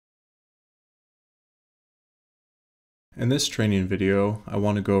In this training video, I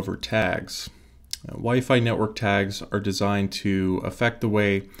want to go over tags. Wi-Fi network tags are designed to affect the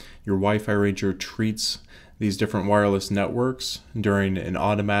way your WiFiRanger treats these different wireless networks during an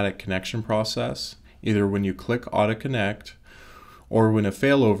automatic connection process, either when you click Auto Connect or when a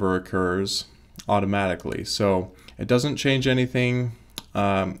failover occurs automatically. So it doesn't change anything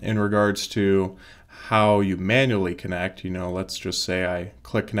in regards to how you manually connect. Let's just say I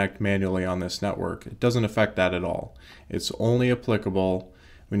click connect manually on this network. It doesn't affect that at all. It's only applicable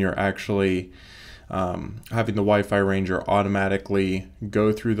when you're actually having the WiFiRanger automatically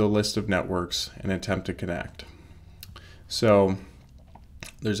go through the list of networks and attempt to connect. So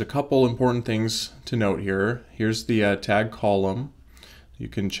there's a couple important things to note here. Here's the tag column. You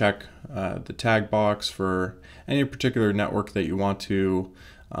can check the tag box for any particular network that you want to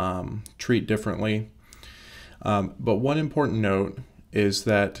treat differently. But one important note is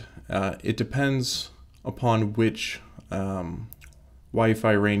that it depends upon which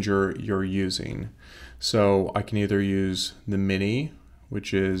WiFiRanger you're using. So I can either use the Mini,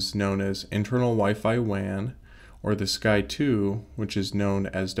 which is known as internal Wi-Fi WAN, or the Sky 2, which is known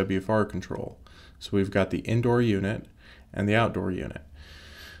as WFR control. So we've got the indoor unit and the outdoor unit.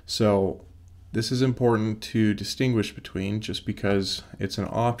 So this is important to distinguish between, just because it's an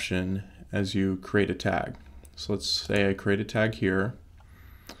option as you create a tag. So let's say I create a tag here.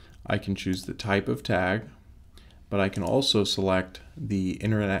 I can choose the type of tag, but I can also select the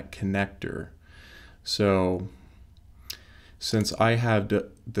internet connector. So since I have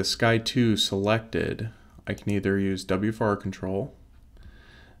the Sky 2 selected, I can either use WFR control,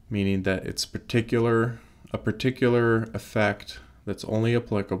 meaning that it's a particular effect that's only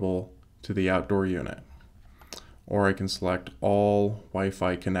applicable to the outdoor unit, or I can select all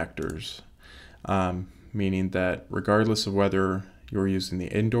Wi-Fi connectors, meaning that regardless of whether you're using the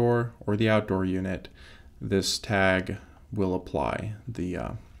indoor or the outdoor unit, this tag will apply.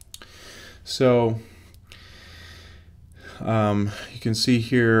 You can see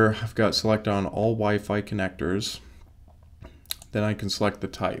here I've got select on all Wi-Fi connectors. Then I can select the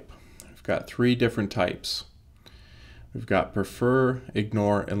type. I've got three different types. We've got prefer,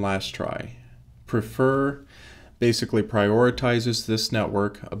 ignore, and last try. Prefer basically prioritizes this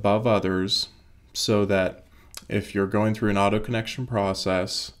network above others, so that if you're going through an auto connection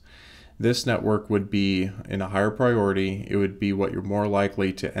process, this network would be in a higher priority. It would be what you're more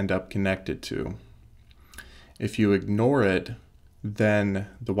likely to end up connected to. If you ignore it, then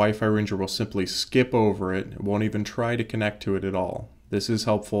the WiFiRanger will simply skip over it. It won't even try to connect to it at all. This is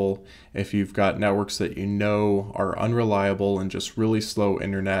helpful if you've got networks that you know are unreliable and just really slow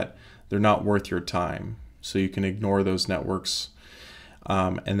internet. They're not worth your time. So you can ignore those networks.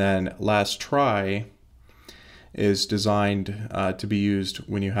 And then last try is designed to be used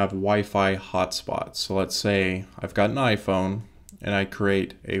when you have Wi-Fi hotspots. So let's say I've got an iPhone and I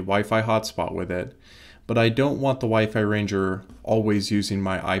create a Wi-Fi hotspot with it, but I don't want the WiFiRanger always using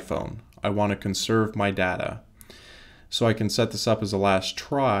my iPhone. I want to conserve my data. So I can set this up as a last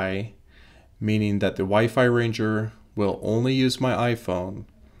try, meaning that the WiFiRanger will only use my iPhone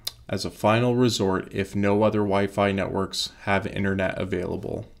as a final resort if no other Wi-Fi networks have internet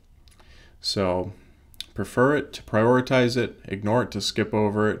available. So prefer it to prioritize it, ignore it to skip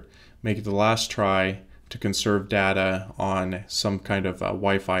over it, make it the last try to conserve data on some kind of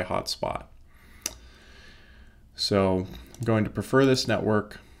Wi-Fi hotspot. So I'm going to prefer this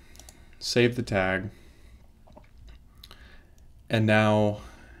network, save the tag, and now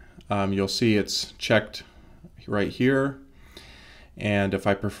you'll see it's checked right here. And if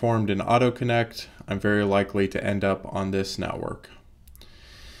I performed an auto connect, I'm very likely to end up on this network.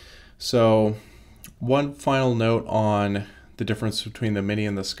 So one final note on the difference between the Mini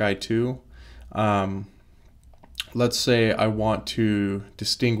and the Sky 2. Let's say I want to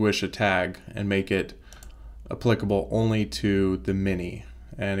distinguish a tag and make it applicable only to the Mini.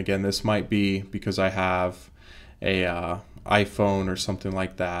 And again, this might be because I have a iPhone or something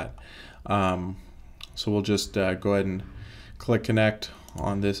like that. So we'll just go ahead and click connect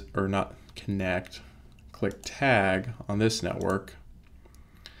on this, or not connect, click tag on this network.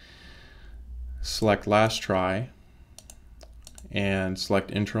 Select last try and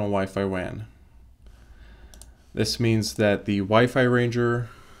select internal Wi-Fi WAN. This means that the WiFiRanger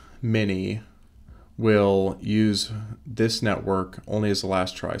Mini will use this network only as a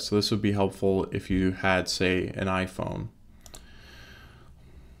last try. So this would be helpful if you had, say, an iPhone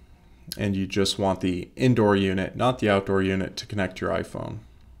and you just want the indoor unit, not the outdoor unit, to connect to your iPhone.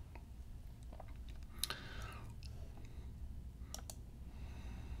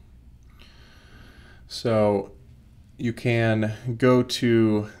 So you can go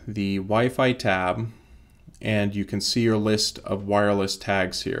to the Wi-Fi tab and you can see your list of wireless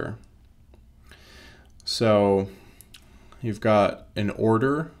tags here. So you've got an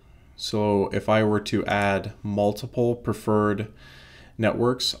order. So if I were to add multiple preferred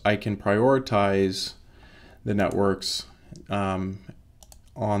networks, I can prioritize the networks on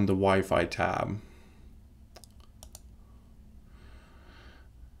the Wi-Fi tab.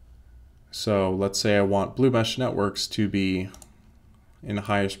 So let's say I want Blue Mesh Networks to be in the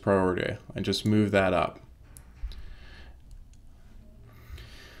highest priority. I just move that up.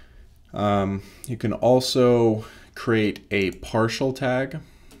 You can also create a partial tag.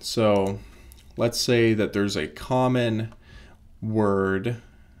 So let's say that there's a common word,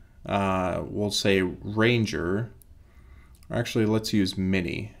 we'll say Ranger. Actually, let's use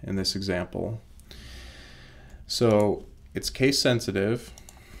Mini in this example. So it's case sensitive,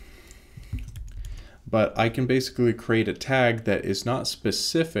 but I can basically create a tag that is not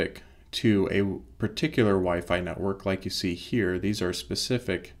specific to a particular Wi-Fi network like you see here. These are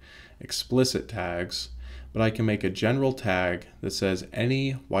specific explicit tags, but I can make a general tag that says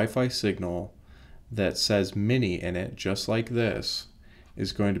any Wi-Fi signal that says Mini in it, just like this,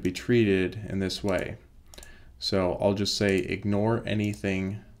 is going to be treated in this way. So I'll just say ignore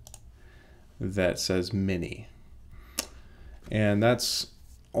anything that says Mini. And that's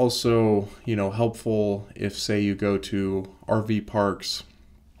also, helpful if, say, you go to RV parks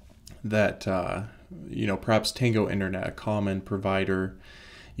that, perhaps Tango Internet, a common provider.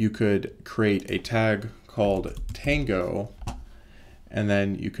 You could create a tag called Tango, and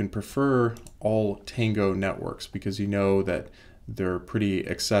then you can prefer all Tango networks because you know that they're pretty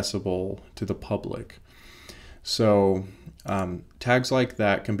accessible to the public. So tags like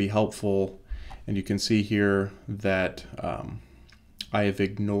that can be helpful, and you can see here that I have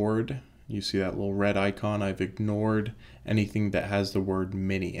ignored, you see that little red icon, I've ignored anything that has the word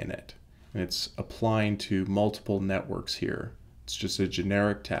Mini in it. And it's applying to multiple networks here. It's just a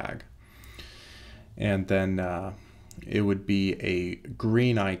generic tag. And then it would be a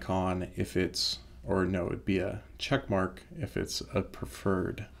green icon if it's, or no, it'd be a check mark if it's a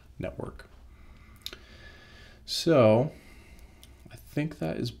preferred network. So I think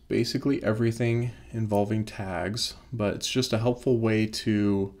that is basically everything involving tags, but it's just a helpful way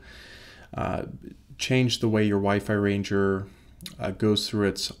to change the way your WiFiRanger goes through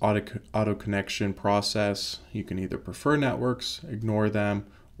its auto connection process. You can either prefer networks, ignore them,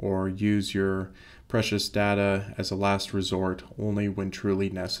 or use your precious data as a last resort only when truly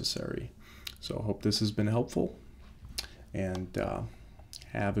necessary. So I hope this has been helpful, and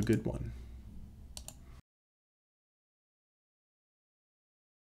have a good one.